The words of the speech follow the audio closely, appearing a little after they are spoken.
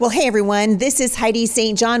Well, hey, everyone. This is Heidi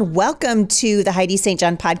St. John. Welcome to the Heidi St.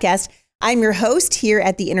 John podcast. I'm your host here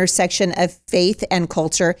at the intersection of faith and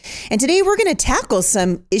culture. And today we're going to tackle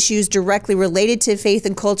some issues directly related to faith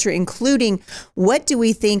and culture, including what do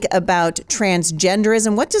we think about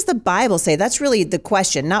transgenderism? What does the Bible say? That's really the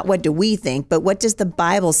question. Not what do we think, but what does the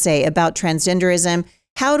Bible say about transgenderism?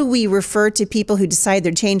 How do we refer to people who decide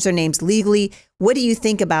to change their names legally? What do you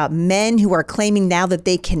think about men who are claiming now that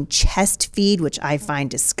they can chest feed, which I find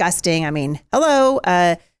disgusting? I mean, hello,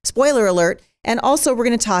 spoiler alert. And also, we're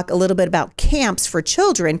going to talk a little bit about camps for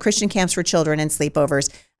children, Christian camps for children and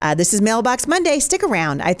sleepovers. This is Mailbox Monday. Stick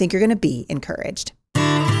around. I think you're going to be encouraged.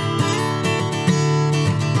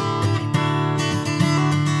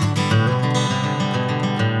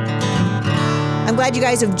 I'm glad you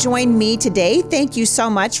guys have joined me today. Thank you so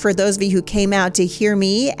much for those of you who came out to hear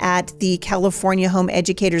me at the California Home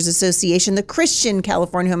Educators Association, the Christian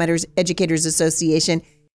California Home Educators Association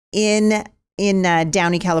in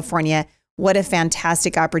Downey, California. What a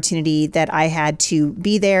fantastic opportunity that I had to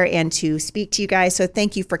be there and to speak to you guys. So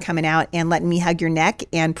thank you for coming out and letting me hug your neck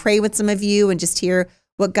and pray with some of you and just hear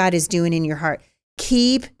what God is doing in your heart.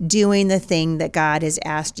 Keep doing the thing that God has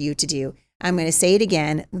asked you to do. I'm going to say it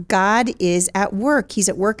again. God is at work. He's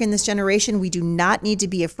at work in this generation. We do not need to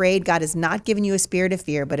be afraid. God has not given you a spirit of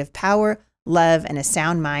fear, but of power, love, and a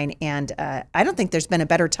sound mind. And I don't think there's been a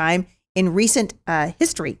better time in recent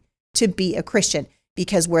history to be a Christian,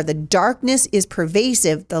 because where the darkness is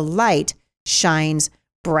pervasive, the light shines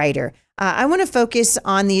brighter. I want to focus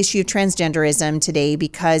on the issue of transgenderism today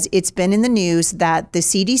because it's been in the news that the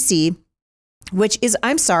CDC, which is,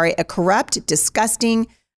 I'm sorry, a corrupt, disgusting,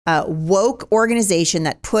 woke organization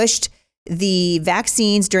that pushed the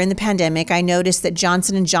vaccines during the pandemic. I noticed that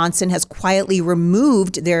Johnson & Johnson has quietly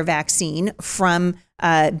removed their vaccine from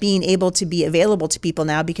being able to be available to people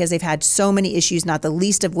now because they've had so many issues, not the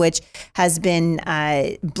least of which has been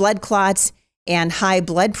blood clots and high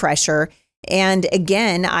blood pressure. And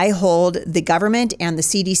again, I hold the government and the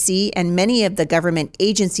CDC and many of the government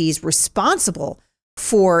agencies responsible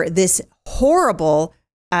for this horrible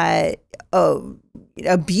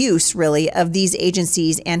abuse, really, of these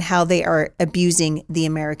agencies and how they are abusing the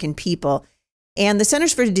American people. And the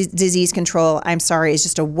Centers for Disease Control, I'm sorry, is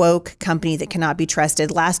just a woke company that cannot be trusted.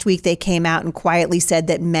 Last week, they came out and quietly said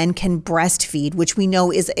that men can breastfeed, which we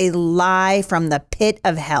know is a lie from the pit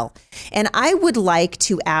of hell. And I would like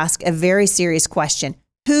to ask a very serious question.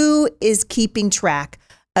 Who is keeping track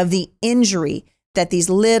of the injury that these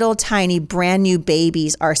little tiny brand new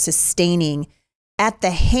babies are sustaining at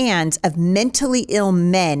the hands of mentally ill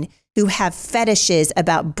men who have fetishes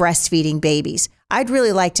about breastfeeding babies? I'd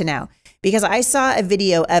really like to know, because I saw a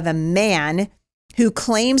video of a man who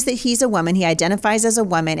claims that he's a woman. He identifies as a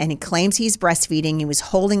woman and he claims he's breastfeeding. He was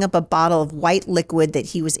holding up a bottle of white liquid that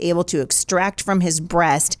he was able to extract from his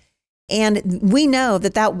breast. And we know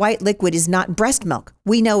that that white liquid is not breast milk.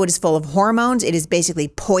 We know it is full of hormones. It is basically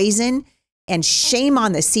poison. And shame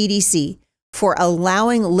on the CDC for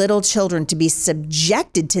allowing little children to be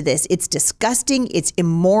subjected to this. It's disgusting, it's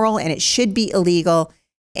immoral, and it should be illegal.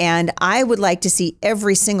 And I would like to see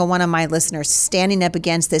every single one of my listeners standing up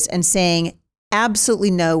against this and saying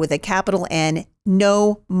absolutely no with a capital N,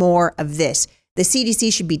 no more of this. The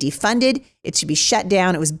CDC should be defunded. It should be shut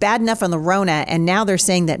down. It was bad enough on the Rona, and now they're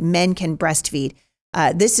saying that men can breastfeed.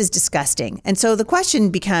 This is disgusting. And so the question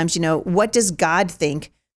becomes, what does God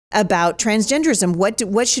think about transgenderism?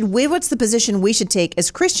 What's the position we should take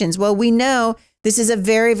as Christians? Well, we know this is a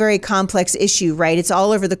very, very complex issue, right? It's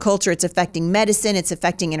all over the culture. It's affecting medicine. It's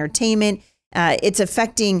affecting entertainment. It's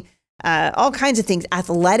affecting all kinds of things,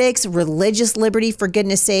 athletics, religious liberty, for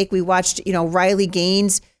goodness sake. We watched, Riley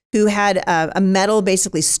Gaines, who had a medal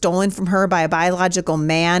basically stolen from her by a biological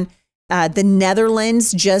man. The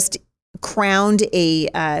Netherlands just crowned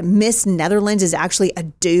a Miss Netherlands is actually a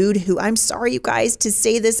dude who, I'm sorry, you guys, to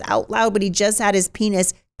say this out loud, but he just had his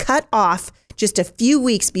penis cut off just a few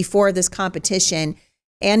weeks before this competition.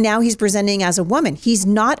 And now he's presenting as a woman. He's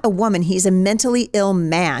not a woman. He's a mentally ill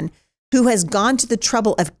man who has gone to the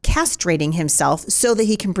trouble of castrating himself so that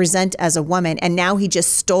he can present as a woman. And now he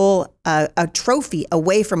just stole a trophy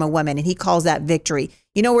away from a woman, and he calls that victory.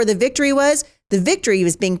 You know where the victory was? The victory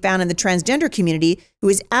was being found in the transgender community, who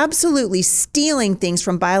is absolutely stealing things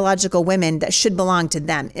from biological women that should belong to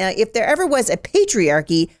them. If there ever was a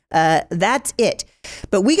patriarchy, that's it.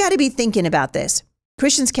 But we got to be thinking about this.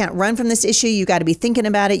 Christians can't run from this issue. You got to be thinking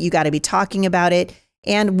about it. You got to be talking about it.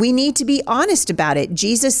 And we need to be honest about it.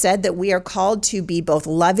 Jesus said that we are called to be both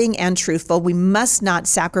loving and truthful. We must not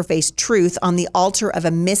sacrifice truth on the altar of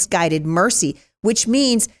a misguided mercy, which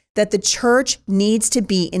means that the church needs to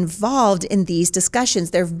be involved in these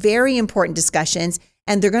discussions. They're very important discussions,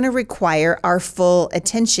 and they're going to require our full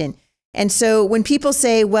attention. And so when people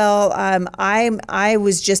say, well, I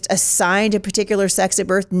was just assigned a particular sex at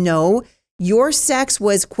birth, no, your sex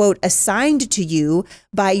was, quote, assigned to you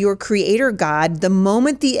by your creator God the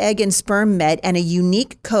moment the egg and sperm met, and a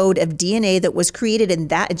unique code of DNA that was created in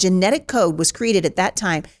that, a genetic code was created at that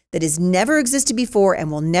time that has never existed before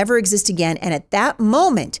and will never exist again. And at that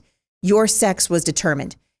moment, your sex was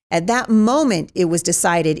determined. At that moment, it was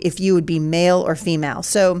decided if you would be male or female.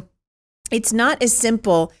 So it's not as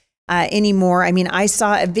simple anymore. I mean, I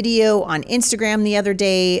saw a video on Instagram the other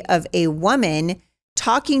day of a woman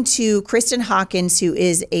talking to Kristen Hawkins, who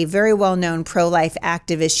is a very well-known pro-life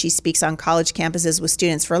activist. She speaks on college campuses with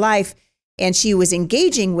Students for Life. And she was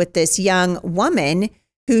engaging with this young woman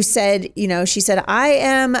who said, she said, I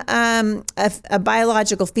am a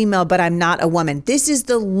biological female, but I'm not a woman. This is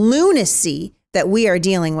the lunacy that we are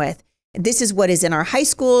dealing with. This is what is in our high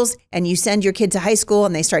schools, and you send your kid to high school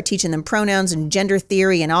and they start teaching them pronouns and gender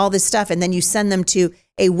theory and all this stuff. And then you send them to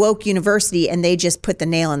a woke university and they just put the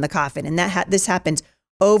nail in the coffin. And this happens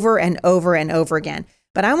over and over and over again.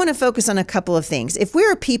 But I want to focus on a couple of things. If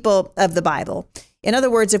we're people of the Bible, in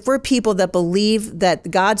other words, if we're people that believe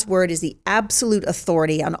that God's word is the absolute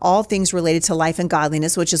authority on all things related to life and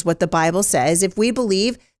godliness, which is what the Bible says, if we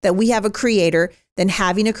believe that we have a creator, then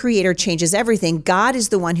having a creator changes everything. God is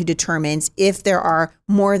the one who determines if there are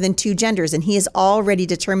more than two genders, and he has already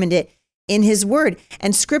determined it in his word.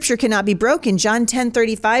 And scripture cannot be broken. John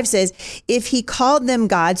 10:35 says, if he called them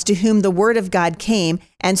gods to whom the word of God came,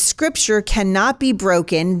 and scripture cannot be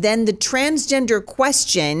broken, then the transgender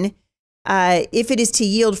question, if it is to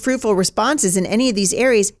yield fruitful responses in any of these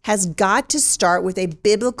areas, has got to start with a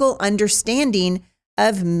biblical understanding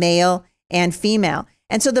of male and female.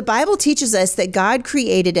 And so the Bible teaches us that God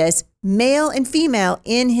created us male and female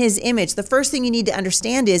in his image. The first thing you need to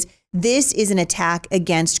understand is this is an attack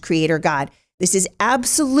against Creator God. This is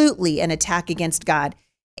absolutely an attack against God.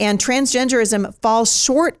 And transgenderism falls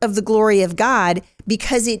short of the glory of God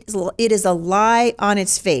because it is a lie on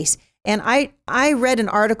its face. And I read an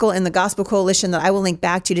article in the Gospel Coalition that I will link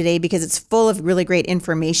back to today because it's full of really great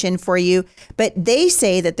information for you. But they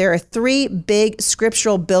say that there are three big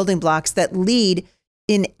scriptural building blocks that lead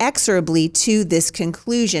inexorably to this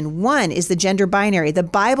conclusion. One is the gender binary. The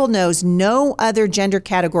Bible knows no other gender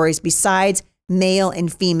categories besides male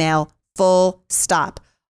and female, full stop,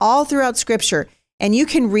 all throughout scripture. And you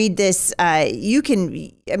can read this, look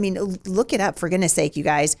it up, for goodness sake, you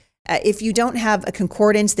guys. If you don't have a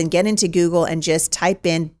concordance, then get into Google and just type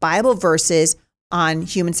in Bible verses on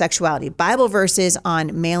human sexuality, Bible verses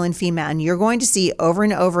on male and female. And you're going to see over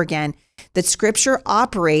and over again that scripture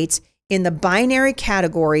operates in the binary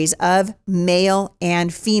categories of male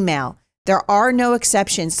and female. There are no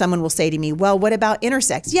exceptions. Someone will say to me, well, what about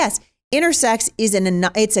intersex? Yes, intersex is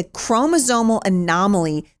it's a chromosomal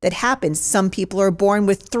anomaly that happens. Some people are born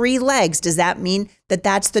with 3 legs. Does that mean that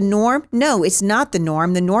that's the norm? No, it's not the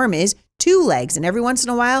norm. The norm is 2 legs. And every once in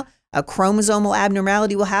a while, a chromosomal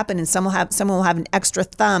abnormality will happen and someone will have an extra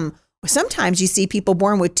thumb. Sometimes you see people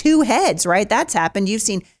born with 2 heads, right? That's happened. You've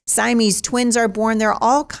seen Siamese twins are born. There are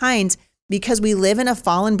all kinds, because we live in a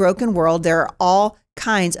fallen, broken world. There are all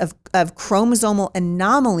kinds of chromosomal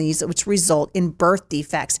anomalies which result in birth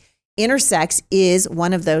defects. Intersex is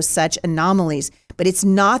one of those such anomalies, but it's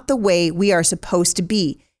not the way we are supposed to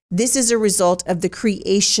be. This is a result of the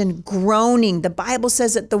creation groaning. The Bible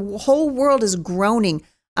says that the whole world is groaning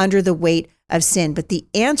under the weight of sin. But the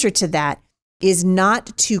answer to that is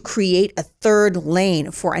not to create a third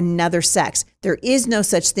lane for another sex. There is no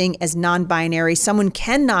such thing as non-binary. Someone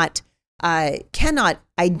cannot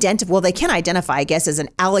identify, well, they can identify, I guess, as an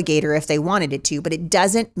alligator if they wanted it to, but it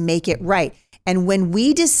doesn't make it right. And when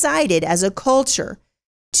we decided as a culture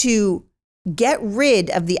to get rid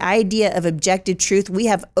of the idea of objective truth, we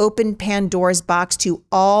have opened Pandora's box to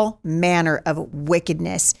all manner of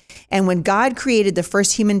wickedness. And when God created the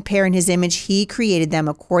first human pair in his image, he created them,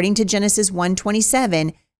 according to Genesis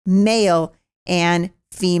 1:27, male and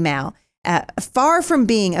female. Far from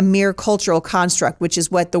being a mere cultural construct, which is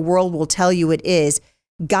what the world will tell you it is,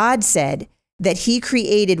 God said that he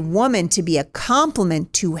created woman to be a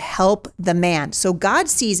complement to help the man. So God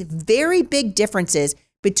sees very big differences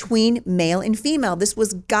between male and female. This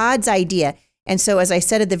was God's idea. And so, as I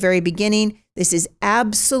said at the very beginning, this is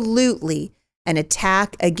absolutely an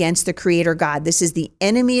attack against the Creator God. This is the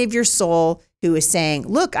enemy of your soul who is saying,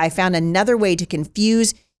 look, I found another way to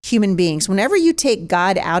confuse human beings. Whenever you take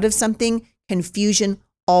God out of something, confusion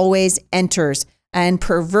always enters. and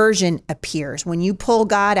perversion appears. When you pull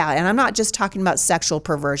God out, and I'm not just talking about sexual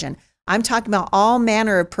perversion, I'm talking about all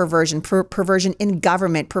manner of perversion, perversion in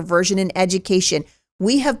government, perversion in education.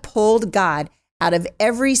 We have pulled God out of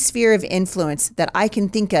every sphere of influence that I can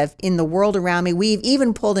think of in the world around me. We've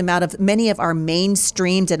even pulled him out of many of our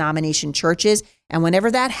mainstream denomination churches. And whenever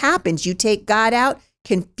that happens, you take God out,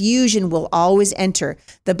 confusion will always enter.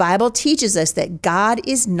 The Bible teaches us that God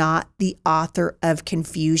is not the author of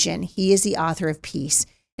confusion. He is the author of peace.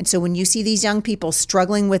 And so when you see these young people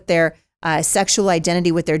struggling with their sexual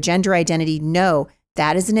identity, with their gender identity, no,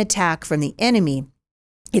 that is an attack from the enemy.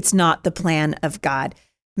 It's not the plan of God.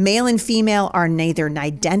 Male and female are neither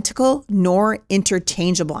identical nor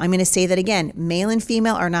interchangeable. I'm going to say that again. Male and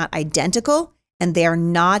female are not identical, and they are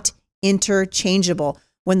not interchangeable.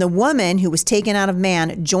 When the woman who was taken out of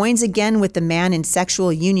man joins again with the man in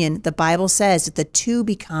sexual union, the Bible says that the two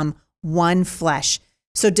become one flesh.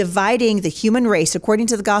 So dividing the human race, according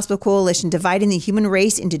to the Gospel Coalition, dividing the human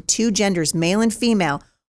race into two genders, male and female,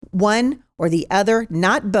 one or the other,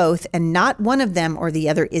 not both, and not one of them or the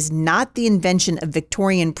other, is not the invention of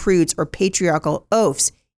Victorian prudes or patriarchal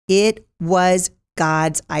oafs. It was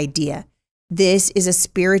God's idea. This is a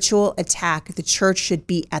spiritual attack. The church should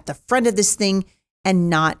be at the front of this thing and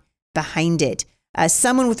not behind it.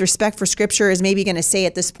 Someone with respect for Scripture is maybe going to say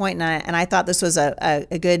at this point, and I thought this was a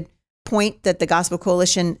good point that the Gospel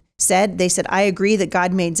Coalition said. They said, I agree that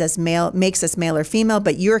God makes us male or female,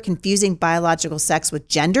 but you're confusing biological sex with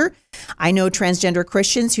gender. I know transgender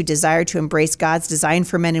Christians who desire to embrace God's design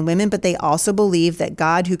for men and women, but they also believe that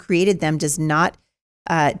God who created them does not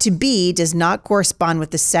correspond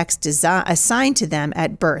with the sex assigned to them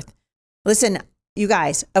at birth. Listen, you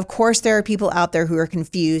guys, of course, there are people out there who are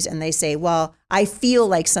confused and they say, well, I feel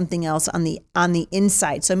like something else on the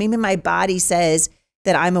inside. So maybe my body says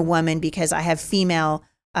that I'm a woman because I have female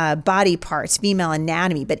body parts, female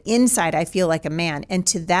anatomy, but inside I feel like a man. And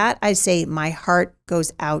to that, I say, my heart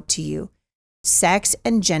goes out to you. Sex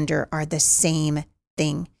and gender are the same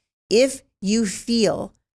thing. If you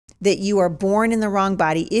feel that you are born in the wrong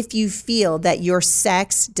body, if you feel that your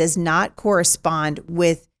sex does not correspond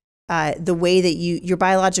with the way that your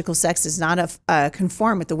biological sex does not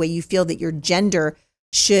conform with the way you feel that your gender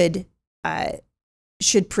should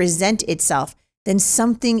present itself, then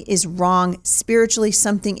something is wrong spiritually,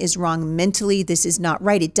 something is wrong mentally. This is not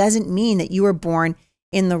right. It doesn't mean that you were born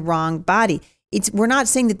in the wrong body. We're not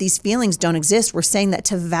saying that these feelings don't exist. We're saying that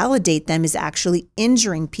to validate them is actually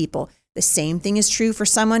injuring people. The same thing is true for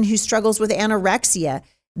someone who struggles with anorexia.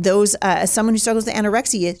 Someone who struggles with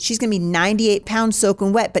anorexia, she's going to be 98 pounds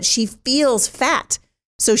soaking wet, but she feels fat.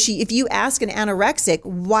 So if you ask an anorexic,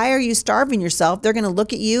 why are you starving yourself? They're going to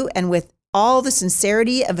look at you, and with all the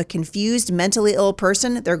sincerity of a confused, mentally ill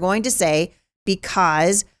person, they're going to say,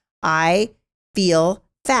 because I feel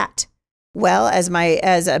fat. Well, as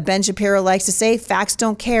Ben Shapiro likes to say, facts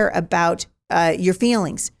don't care about your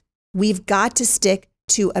feelings. We've got to stick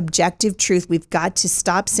to objective truth. We've got to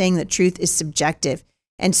stop saying that truth is subjective.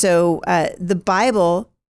 And so the Bible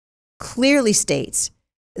clearly states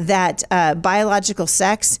that biological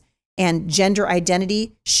sex and gender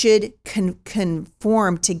identity should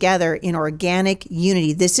conform together in organic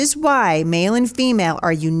unity. This is why male and female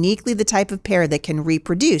are uniquely the type of pair that can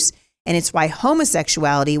reproduce. And it's why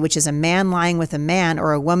homosexuality, which is a man lying with a man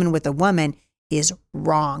or a woman with a woman, is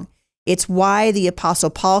wrong. It's why the Apostle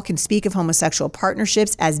Paul can speak of homosexual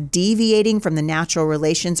partnerships as deviating from the natural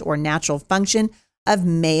relations or natural function of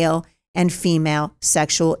male and female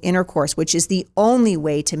sexual intercourse, which is the only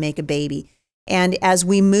way to make a baby. And as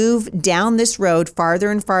we move down this road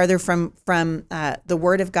farther and farther from the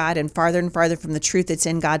Word of God and farther from the truth that's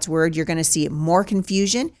in God's Word, you're going to see more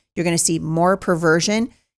confusion. You're going to see more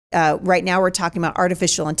perversion. Right now, we're talking about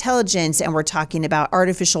artificial intelligence, and we're talking about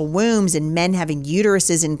artificial wombs and men having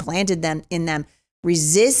uteruses implanted in them.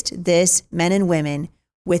 Resist this, men and women,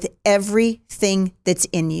 with everything that's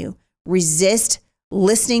in you. Resist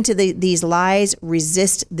listening to these lies,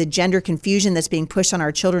 resist the gender confusion that's being pushed on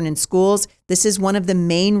our children in schools. This is one of the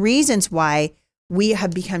main reasons why we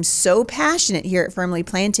have become so passionate here at Firmly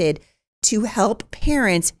Planted to help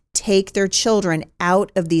parents take their children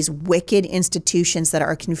out of these wicked institutions that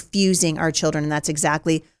are confusing our children. And that's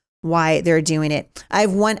exactly why they're doing it. I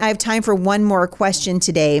have time for one more question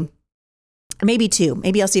today. Maybe two.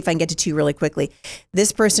 Maybe I'll see if I can get to two really quickly.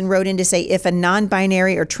 This person wrote in to say, if a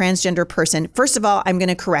non-binary or transgender person, first of all, I'm going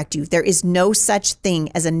to correct you. There is no such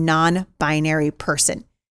thing as a non-binary person.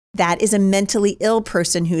 That is a mentally ill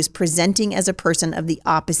person who is presenting as a person of the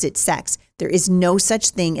opposite sex. There is no such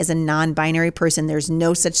thing as a non-binary person. There's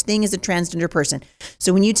no such thing as a transgender person.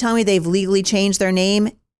 So when you tell me they've legally changed their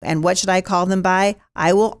name, And what should I call them by?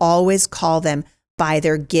 I will always call them by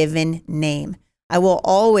their given name.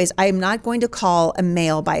 I'm not going to call a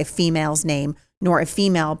male by a female's name, nor a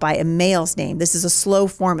female by a male's name. This is a slow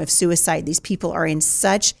form of suicide. These people are in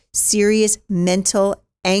such serious mental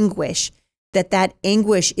anguish that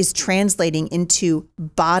anguish is translating into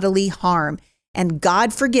bodily harm. And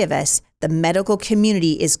God forgive us, the medical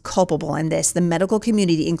community is culpable in this. The medical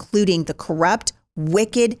community, including the corrupt,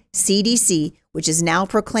 wicked CDC, which is now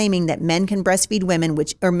proclaiming that men can breastfeed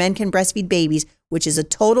men can breastfeed babies, which is a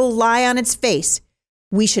total lie on its face.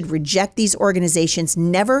 We should reject these organizations,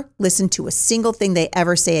 never listen to a single thing they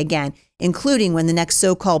ever say again, including when the next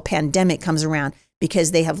so-called pandemic comes around,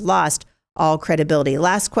 because they have lost all credibility.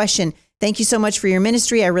 Last question. Thank you so much for your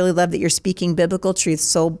ministry. I really love that you're speaking biblical truth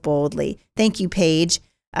so boldly. Thank you, Paige.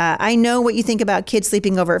 I know what you think about kids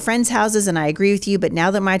sleeping over at friends' houses, and I agree with you. But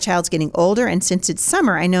now that my child's getting older, and since it's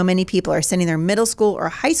summer, I know many people are sending their middle school or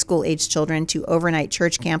high school age children to overnight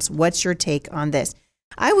church camps. What's your take on this?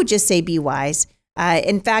 I would just say be wise.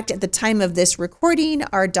 In fact, at the time of this recording,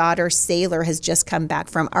 our daughter Sailor has just come back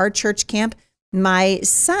from our church camp. My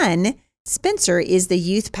son, Spencer, is the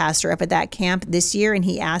youth pastor up at that camp this year, and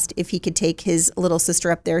he asked if he could take his little sister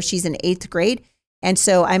up there. She's in 8th grade. And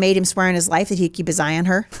so I made him swear on his life that he'd keep his eye on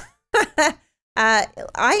her.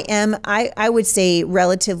 I would say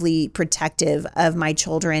relatively protective of my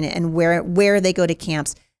children and where they go to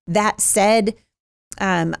camps. That said,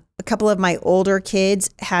 a couple of my older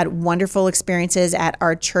kids had wonderful experiences at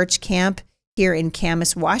our church camp here in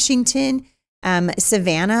Camas, Washington.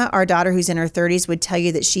 Savannah, our daughter who's in her 30s, would tell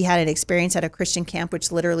you that she had an experience at a Christian camp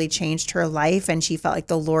which literally changed her life, and she felt like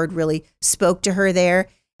the Lord really spoke to her there.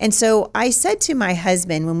 And so I said to my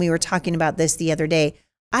husband when we were talking about this the other day,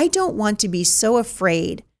 I don't want to be so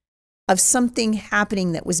afraid of something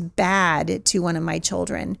happening that was bad to one of my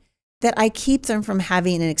children that I keep them from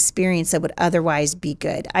having an experience that would otherwise be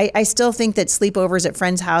good. I still think that sleepovers at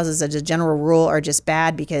friends' houses as a general rule are just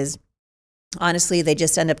bad because honestly, they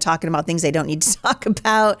just end up talking about things they don't need to talk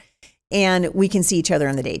about, and we can see each other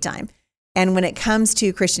in the daytime. And when it comes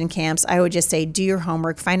to Christian camps, I would just say, do your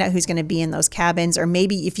homework, find out who's going to be in those cabins. Or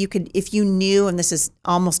maybe if you knew, and this is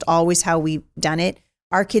almost always how we've done it,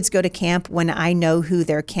 our kids go to camp when I know who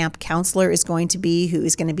their camp counselor is going to be, who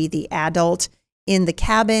is going to be the adult in the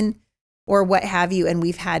cabin or what have you. And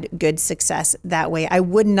we've had good success that way. I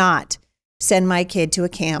would not send my kid to a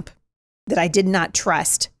camp that I did not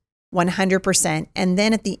trust 100%. And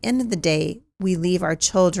then at the end of the day, we leave our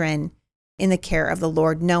children in the care of the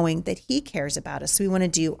Lord, knowing that He cares about us. So we want to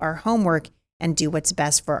do our homework and do what's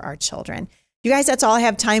best for our children. You guys, that's all I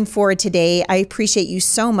have time for today. I appreciate you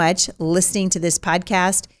so much listening to this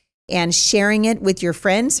podcast and sharing it with your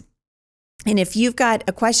friends. And if you've got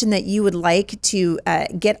a question that you would like to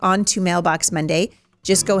get onto Mailbox Monday,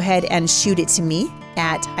 just go ahead and shoot it to me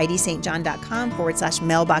at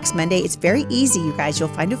HeidiSt.John.com/Mailbox Monday. It's very easy, you guys. You'll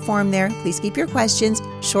find a form there. Please keep your questions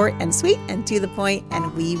short and sweet and to the point,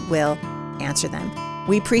 and we will answer them.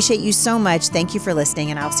 We appreciate you so much. Thank you for listening,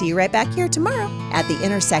 and I'll see you right back here tomorrow at the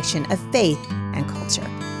intersection of faith